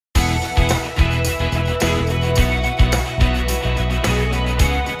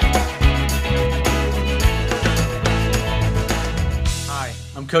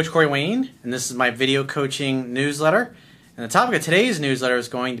Coach Corey Wayne, and this is my video coaching newsletter. And the topic of today's newsletter is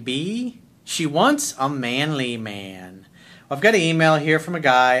going to be, She Wants a Manly Man. Well, I've got an email here from a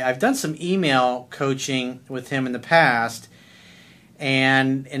guy. I've done some email coaching with him in the past.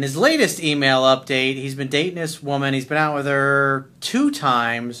 And in his latest email update, he's been dating this woman. He's been out with her 2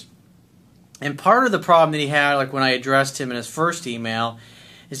 times. And part of the problem that he had, like when I addressed him in his first email,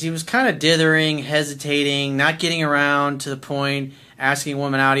 is he was kind of dithering, hesitating, not getting around to the point, asking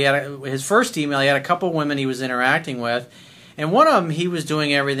women out. He had his first email, he had a couple women he was interacting with, and one of them he was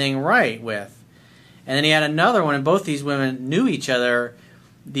doing everything right with. And then he had another one, and both these women knew each other.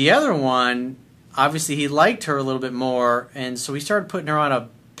 The other one, obviously he liked her a little bit more, and so he started putting her on a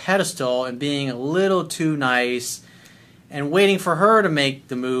pedestal and being a little too nice and waiting for her to make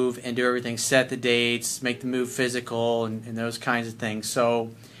the move and do everything, set the dates, make the move physical, and those kinds of things.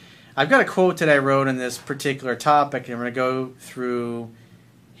 So I've got a quote that I wrote on this particular topic, and I'm going to go through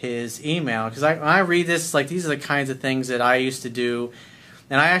his email. Because when I read this, like, these are the kinds of things that I used to do.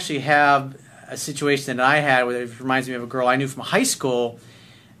 And I actually have a situation that I had where it reminds me of a girl I knew from high school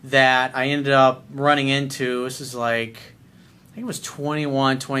that I ended up running into. This is like, I think it was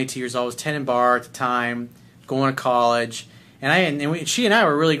 21, 22 years old. I was 10 in bar at the time, going to college, and she and I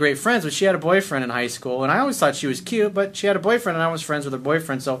were really great friends, but she had a boyfriend in high school, and I always thought she was cute, but she had a boyfriend, and I was friends with her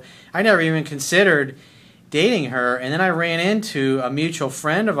boyfriend, so I never even considered dating her. And then I ran into a mutual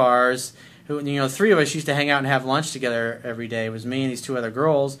friend of ours, who, you know, 3 of us used to hang out and have lunch together every day. It was me and these 2 other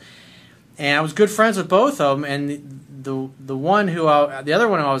girls, and I was good friends with both of them, and the other one who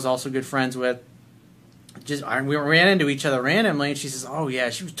I was also good friends with, we ran into each other randomly, and she says, "Oh yeah,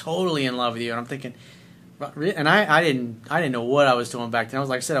 she was totally in love with you," and I'm thinking. And I didn't know what I was doing back then. I was,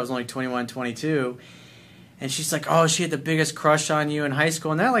 like I said, I was only 21, 22. And she's like, "Oh, she had the biggest crush on you in high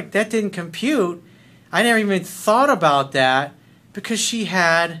school." And that didn't compute. I never even thought about that because she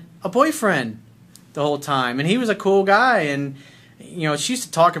had a boyfriend the whole time. And he was a cool guy. And, you know, she used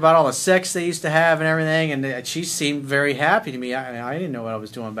to talk about all the sex they used to have and everything. And she seemed very happy to me. I didn't know what I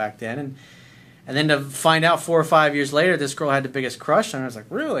was doing back then. And then to find out 4 or 5 years later this girl had the biggest crush on her, I was like,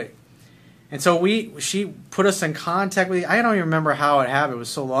 really? And so she put us in contact with. I don't even remember how it happened. It was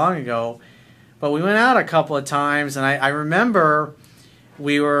so long ago. But we went out a couple of times, and I remember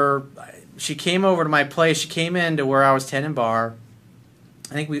she came over to my place. She came into where I was tending bar.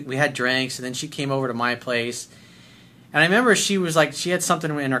 I think we had drinks, and then she came over to my place. And I remember she was like, she had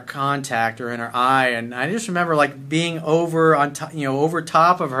something in her contact or in her eye, and I just remember like being over on top, over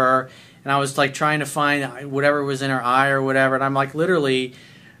top of her, and I was like trying to find whatever was in her eye or whatever, and I'm like literally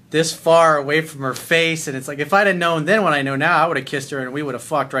this far away from her face, and it's like if I'd have known then what I know now, I would have kissed her and we would have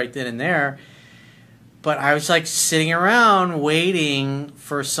fucked right then and there. But I was like sitting around waiting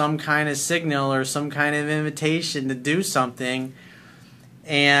for some kind of signal or some kind of invitation to do something.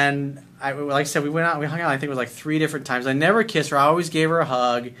 And like I said, we hung out, I think it was like 3 different times. I never kissed her. I always gave her a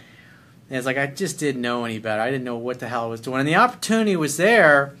hug. And it's like I just didn't know any better. I didn't know what the hell I was doing. And the opportunity was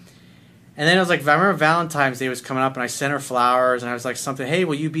there. And then it was like, I remember Valentine's Day was coming up, and I sent her flowers, and I was like something, "Hey,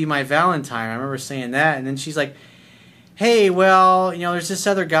 will you be my Valentine?" I remember saying that, and then she's like, "Hey, well, there's this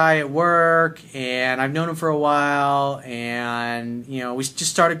other guy at work, and I've known him for a while, and, we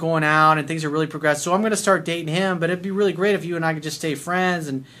just started going out, and things are really progressed, so I'm going to start dating him, but it'd be really great if you and I could just stay friends."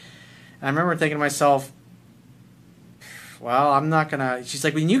 And I remember thinking to myself, well, I'm not going to, she's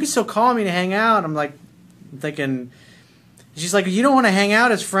like, "Well, you can still call me to hang out." I'm thinking, she's like, "You don't want to hang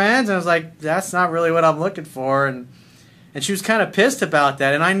out as friends?" And I was like, "That's not really what I'm looking for." And she was kind of pissed about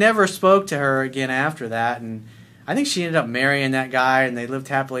that. And I never spoke to her again after that. And I think she ended up marrying that guy, and they lived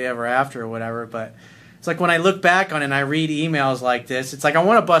happily ever after or whatever. But it's like when I look back on it and I read emails like this, it's like I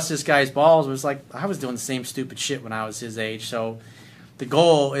want to bust this guy's balls. It was like I was doing the same stupid shit when I was his age. So the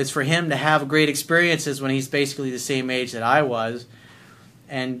goal is for him to have great experiences when he's basically the same age that I was.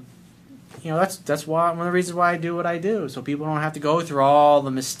 And that's why one of the reasons why I do what I do, so people don't have to go through all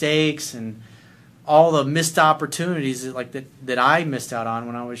the mistakes and all the missed opportunities that I missed out on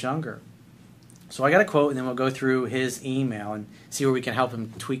when I was younger. So I got a quote, and then we'll go through his email and see where we can help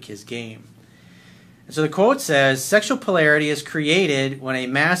him tweak his game. And so the quote says, "Sexual polarity is created when a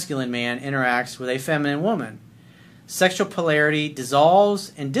masculine man interacts with a feminine woman. Sexual polarity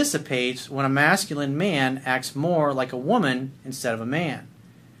dissolves and dissipates when a masculine man acts more like a woman instead of a man.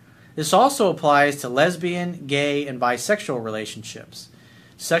 This also applies to lesbian, gay, and bisexual relationships.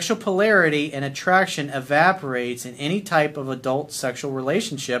 Sexual polarity and attraction evaporates in any type of adult sexual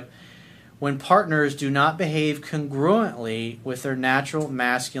relationship when partners do not behave congruently with their natural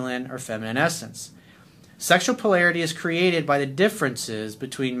masculine or feminine essence. Sexual polarity is created by the differences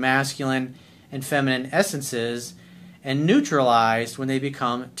between masculine and feminine essences and neutralized when they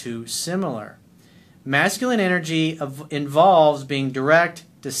become too similar. Masculine energy involves being direct,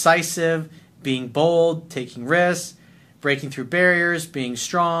 decisive, being bold, taking risks, breaking through barriers, being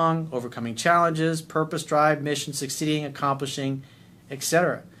strong, overcoming challenges, purpose, drive, mission, succeeding, accomplishing,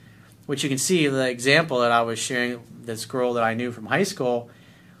 etc. Which you can see the example that I was sharing, this girl that I knew from high school.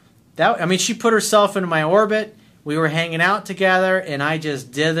 She put herself into my orbit. We were hanging out together, and I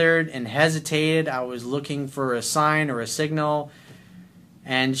just dithered and hesitated. I was looking for a sign or a signal,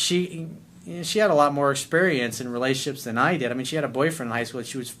 and she had a lot more experience in relationships than I did. I mean, she had a boyfriend in high school that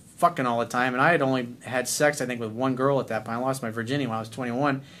she was fucking all the time, and I had only had sex, I think, with one girl at that point. I lost my virginity when I was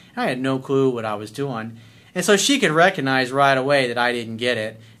 21, and I had no clue what I was doing. And so she could recognize right away that I didn't get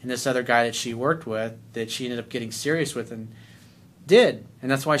it, and this other guy that she worked with, that she ended up getting serious with, and did. And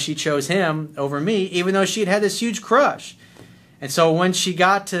that's why she chose him over me, even though she had this huge crush. And so when she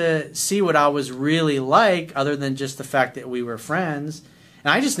got to see what I was really like, other than just the fact that we were friends,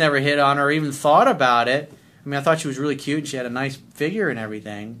 and I just never hit on her or even thought about it. I mean, I thought she was really cute, and she had a nice figure and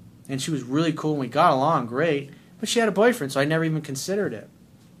everything, and she was really cool, and we got along great, but she had a boyfriend, so I never even considered it.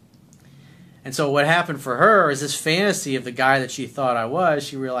 And so what happened for her is this fantasy of the guy that she thought I was.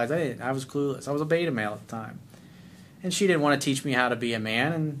 She realized I was clueless. I was a beta male at the time. And she didn't want to teach me how to be a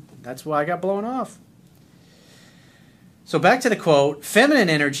man, and that's why I got blown off. So back to the quote, feminine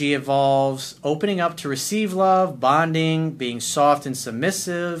energy involves opening up to receive love, bonding, being soft and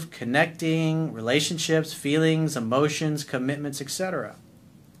submissive, connecting, relationships, feelings, emotions, commitments, etc.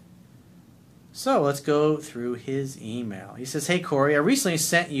 So let's go through his email. He says, "Hey Corey, I recently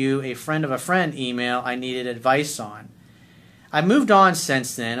sent you a friend of a friend email I needed advice on. I moved on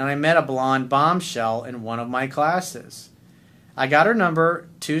since then, and I met a blonde bombshell in one of my classes. I got her number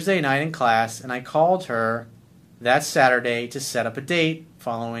Tuesday night in class, and I called her that Saturday to set up a date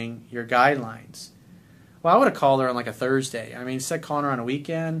following your guidelines." Well, I would have called her on like a Thursday. I mean, instead of calling her on a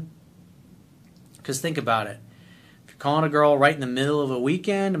weekend, because think about it. If you're calling a girl right in the middle of a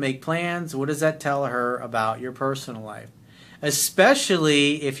weekend to make plans, what does that tell her about your personal life?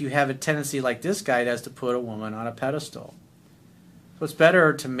 Especially if you have a tendency like this guy does to put a woman on a pedestal. So it's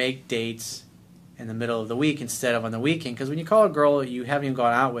better to make dates in the middle of the week instead of on the weekend. Because when you call a girl you haven't even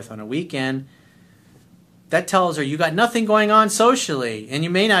gone out with on a weekend, that tells her you got nothing going on socially, and you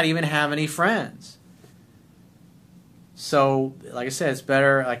may not even have any friends. So, like I said, it's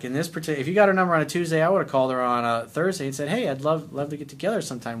better, like in this particular, if you got her number on a Tuesday, I would have called her on a Thursday and said, "Hey, I'd love to get together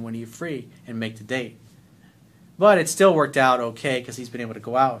sometime when you're free," and make the date. But it still worked out okay because he's been able to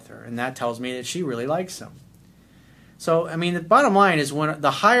go out with her, and that tells me that she really likes him. So, I mean, the bottom line is when the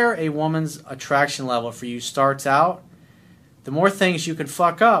higher a woman's attraction level for you starts out, the more things you can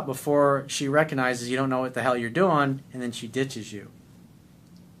fuck up before she recognizes you don't know what the hell you're doing, and then she ditches you.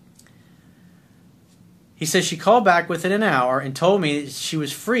 He says she called back within an hour and told me that she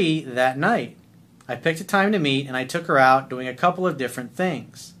was free that night. I picked a time to meet, and I took her out doing a couple of different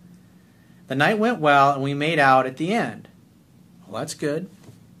things. The night went well, and we made out at the end. Well, that's good.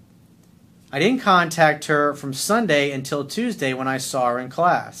 I didn't contact her from Sunday until Tuesday when I saw her in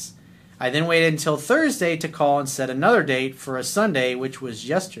class. I then waited until Thursday to call and set another date for a Sunday, which was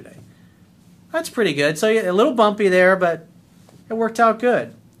yesterday. That's pretty good. So a little bumpy there, but it worked out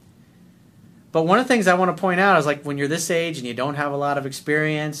good. But one of the things I want to point out is, like, when you're this age and you don't have a lot of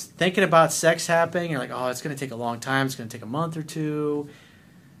experience, thinking about sex happening, you're like, oh, it's going to take a long time. It's going to take a month or two.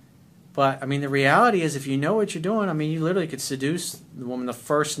 But, I mean, the reality is if you know what you're doing, I mean, you literally could seduce the woman the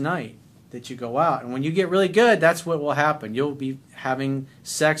first night that you go out. And when you get really good, that's what will happen. You'll be having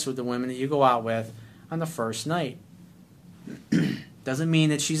sex with the women that you go out with on the first night. Doesn't mean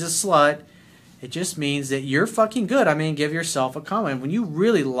that she's a slut. It just means that you're fucking good. I mean, give yourself a compliment. When you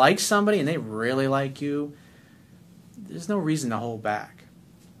really like somebody and they really like you, there's no reason to hold back.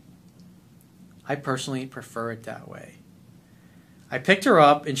 I personally prefer it that way. I picked her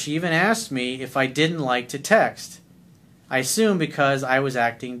up, and she even asked me if I didn't like to text. I assume because I was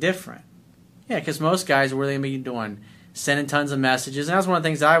acting different. Yeah, because most guys, what are they going to be doing? Sending tons of messages. And that's one of the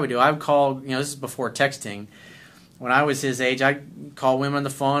things I would do. I would call, this is before texting. When I was his age, I'd call women on the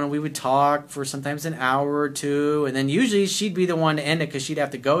phone, and we would talk for sometimes an hour or two. And then usually she'd be the one to end it because she'd have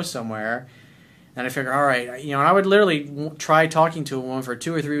to go somewhere. And I figured, all right, and I would literally try talking to a woman for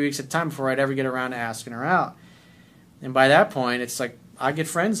 2 or 3 weeks at a time before I'd ever get around to asking her out. And by that point, it's like I get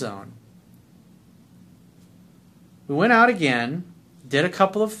friend zoned. We went out again, did a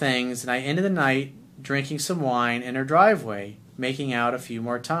couple of things, and I ended the night drinking some wine in her driveway, making out a few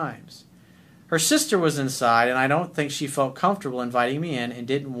more times. Her sister was inside, and I don't think she felt comfortable inviting me in, and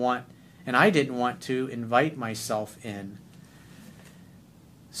I didn't want to invite myself in.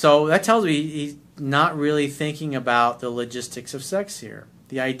 So that tells me not really thinking about the logistics of sex here.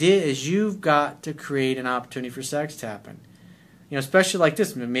 The idea is you've got to create an opportunity for sex to happen. You know, especially like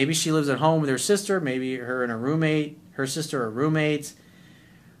this. Maybe she lives at home with her sister. Maybe her and her sister are roommates.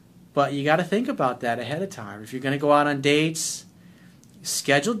 But you got to think about that ahead of time. If you're going to go out on dates,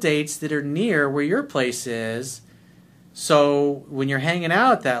 schedule dates that are near where your place is. So when you're hanging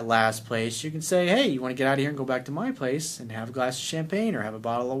out at that last place, you can say, hey, you want to get out of here and go back to my place and have a glass of champagne or have a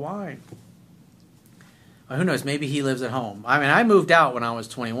bottle of wine. Well, who knows? Maybe he lives at home. I mean, I moved out when I was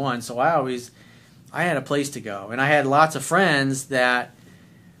 21, so I had a place to go. And I had lots of friends that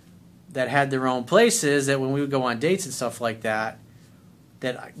had their own places that when we would go on dates and stuff like that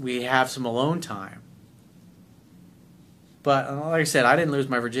we have some alone time. But like I said, I didn't lose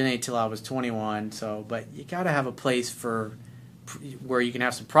my virginity until I was 21. But you got to have a place where you can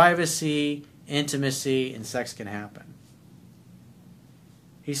have some privacy, intimacy, and sex can happen.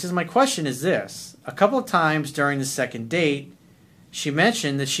 He says, my question is this. A couple of times during the second date, she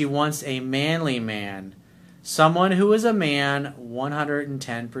mentioned that she wants a manly man, someone who is a man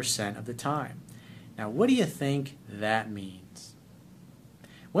 110% of the time. Now, what do you think that means?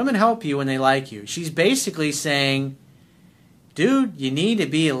 Women help you when they like you. She's basically saying, dude, you need to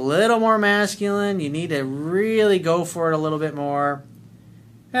be a little more masculine. You need to really go for it a little bit more.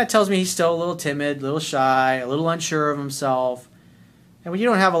 That tells me he's still a little timid, a little shy, a little unsure of himself. And when you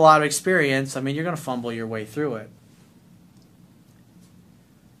don't have a lot of experience, I mean, you're going to fumble your way through it.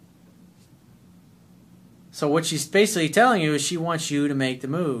 So what she's basically telling you is she wants you to make the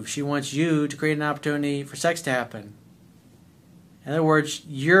move. She wants you to create an opportunity for sex to happen. In other words,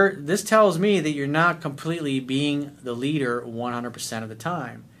 this tells me that you're not completely being the leader 100% of the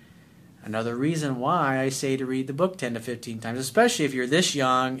time. Another reason why I say to read the book 10 to 15 times, especially if you're this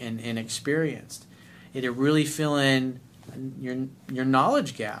young and inexperienced. It'll really fill in your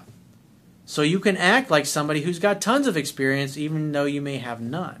knowledge gap. So you can act like somebody who's got tons of experience even though you may have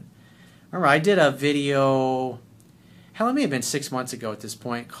none. Remember, I did a video, it may have been 6 months ago at this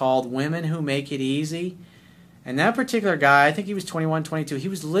point, called Women Who Make It Easy. And that particular guy, I think he was 21, 22, he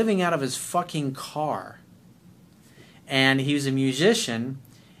was living out of his fucking car. And he was a musician,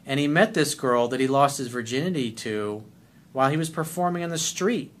 and he met this girl that he lost his virginity to while he was performing on the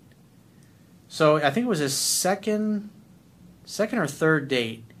street. So I think it was his second or third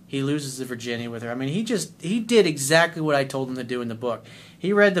date, he loses the virginity with her. I mean, he did exactly what I told him to do in the book.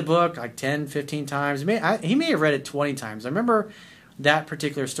 He read the book like 10, 15 times. He may have read it 20 times. I remember that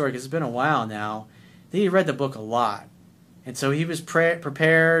particular story because it's been a while now. He read the book a lot. And so he was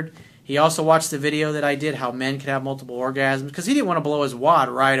prepared. He also watched the video that I did, how men can have multiple orgasms, because he didn't want to blow his wad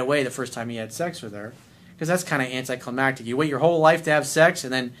right away the first time he had sex with her, because that's kind of anticlimactic. You wait your whole life to have sex,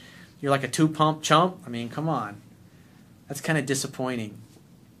 and then you're like a two-pump chump. I mean, come on. That's kind of disappointing.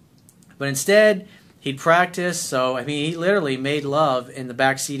 But instead, he'd practice. So, I mean, he literally made love in the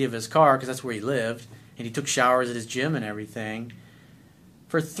back seat of his car, because that's where he lived, and he took showers at his gym and everything,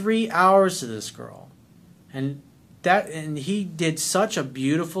 for 3 hours to this girl. And he did such a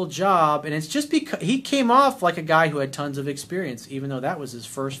beautiful job, and it's just because he came off like a guy who had tons of experience, even though that was his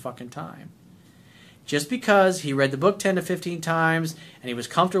first fucking time. Just because he read the book 10 to 15 times, and he was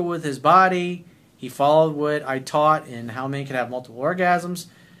comfortable with his body, he followed what I taught in how men can have multiple orgasms.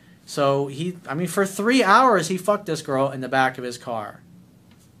 So for 3 hours, he fucked this girl in the back of his car.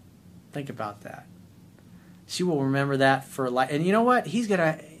 Think about that. She will remember that for life. And you know what?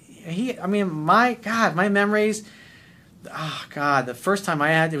 My God, my memories. Oh, God, the first time I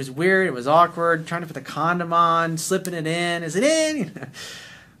had it was weird. It was awkward. Trying to put the condom on, slipping it in. Is it in? It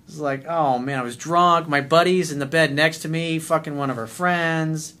was like, oh, man, I was drunk. My buddy's in the bed next to me, fucking one of her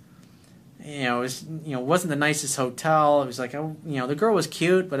friends. It wasn't the nicest hotel. It was like, the girl was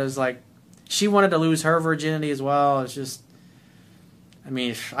cute, but it was like, she wanted to lose her virginity as well. It's just,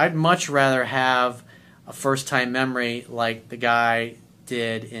 I'd much rather have a first-time memory like the guy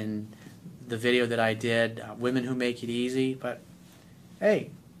did in the video that I did, Women Who Make It Easy. But hey,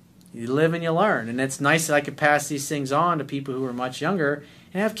 you live and you learn, and it's nice that I could pass these things on to people who are much younger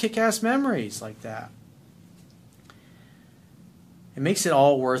and have kick-ass memories like that. It makes it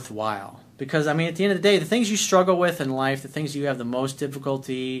all worthwhile, because at the end of the day, the things you struggle with in life, the things you have the most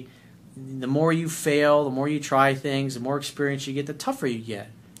difficulty, the more you fail, the more you try things, the more experience you get, the tougher you get,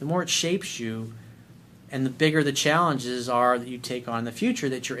 the more it shapes you, and the bigger the challenges are that you take on in the future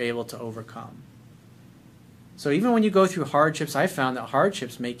that you're able to overcome. So even when you go through hardships, I found that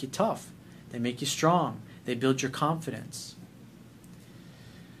hardships make you tough. They make you strong. They build your confidence.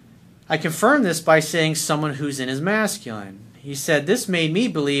 I confirm this by saying someone who's in his masculine. He said, this made me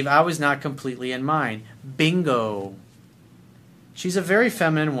believe I was not completely in mine. Bingo. She's a very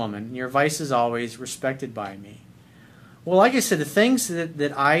feminine woman. Your advice is always respected by me. Well, like I said, the things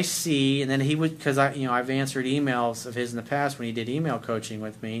that I see, and then he would, because I've answered emails of his in the past when he did email coaching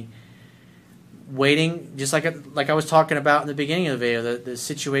with me, waiting, just like I was talking about in the beginning of the video, the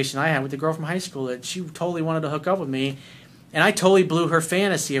situation I had with the girl from high school that she totally wanted to hook up with me, and I totally blew her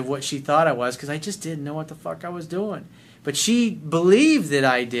fantasy of what she thought I was because I just didn't know what the fuck I was doing. But she believed that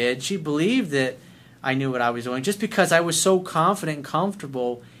I did. She believed that I knew what I was doing just because I was so confident and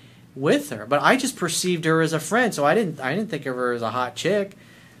comfortable with her. But I just perceived her as a friend, so I didn't think of her as a hot chick.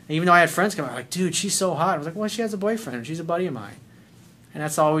 And even though I had friends come out like, dude, she's so hot. I was like, well, she has a boyfriend. She's a buddy of mine. And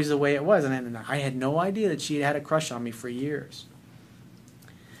that's always the way it was. And I had no idea that she had a crush on me for years.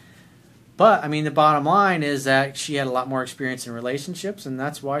 But, I mean, the bottom line is that she had a lot more experience in relationships, and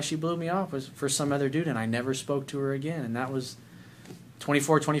that's why she blew me off, was for some other dude, and I never spoke to her again. And that was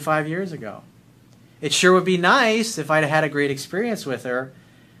 24, 25 years ago. It sure would be nice if I'd had a great experience with her,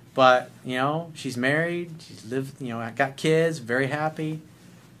 but, she's married, she's lived, got kids, very happy.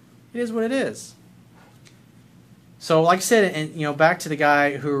 It is what it is. So, like I said, and back to the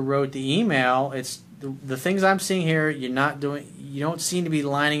guy who wrote the email, it's the things I'm seeing here. You don't seem to be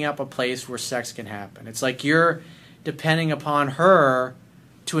lining up a place where sex can happen. It's like you're depending upon her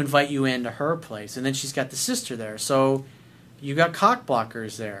to invite you into her place, and then she's got the sister there, so you got cock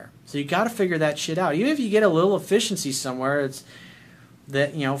blockers there. So you got to figure that shit out. Even if you get a little efficiency somewhere, it's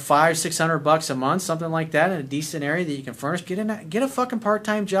that $500-600 a month, something like that, in a decent area that you can furnish. Get a fucking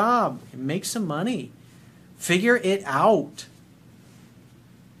part-time job and make some money. Figure it out.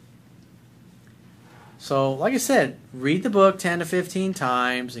 So, like I said, read the book 10 to 15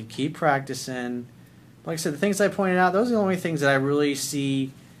 times and keep practicing. Like I said, the things I pointed out, those are the only things that I really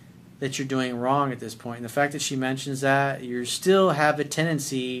see that you're doing wrong at this point. And the fact that she mentions that, you still have a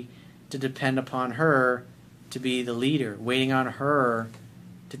tendency to depend upon her to be the leader, waiting on her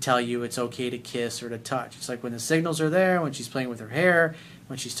to tell you it's okay to kiss or to touch. It's like when the signals are there, when she's playing with her hair,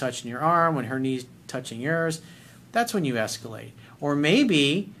 when she's touching your arm, when her knee's touching yours, that's when you escalate. Or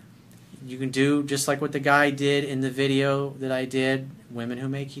maybe you can do just like what the guy did in the video that I did, Women Who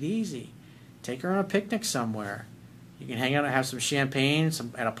Make It Easy. Take her on a picnic somewhere. You can hang out and have some champagne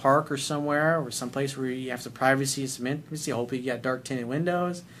at a park or somewhere, or someplace where you have some privacy, some intimacy. Hopefully you got dark tinted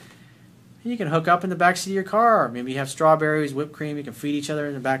windows. And you can hook up in the backseat of your car. Maybe you have strawberries, whipped cream. You can feed each other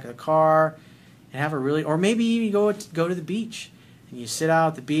in the back of the car and have a really, or maybe you go to the beach and you sit out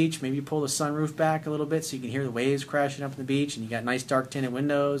at the beach. Maybe you pull the sunroof back a little bit so you can hear the waves crashing up on the beach, and you got nice dark tinted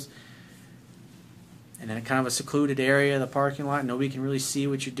windows. And then kind of a secluded area, the parking lot. Nobody can really see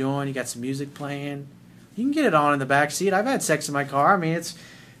what you're doing. You got some music playing. You can get it on in the back seat. I've had sex in my car. I mean,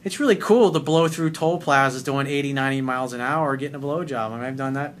 it's really cool to blow through toll plazas doing 80, 90 miles an hour getting a blowjob. I mean, I've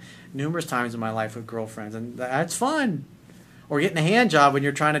done that numerous times in my life with girlfriends, and that's fun. Or getting a hand job when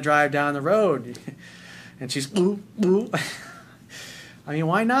you're trying to drive down the road. And she's, ooh, ooh. I mean,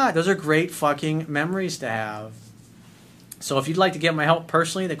 why not? Those are great fucking memories to have. So if you'd like to get my help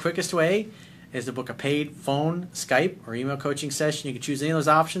personally, the quickest way is to book a paid phone, Skype, or email coaching session. You can choose any of those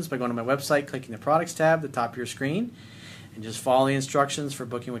options by going to my website, clicking the products tab at the top of your screen, and just follow the instructions for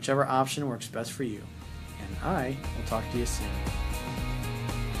booking whichever option works best for you. And I will talk to you soon.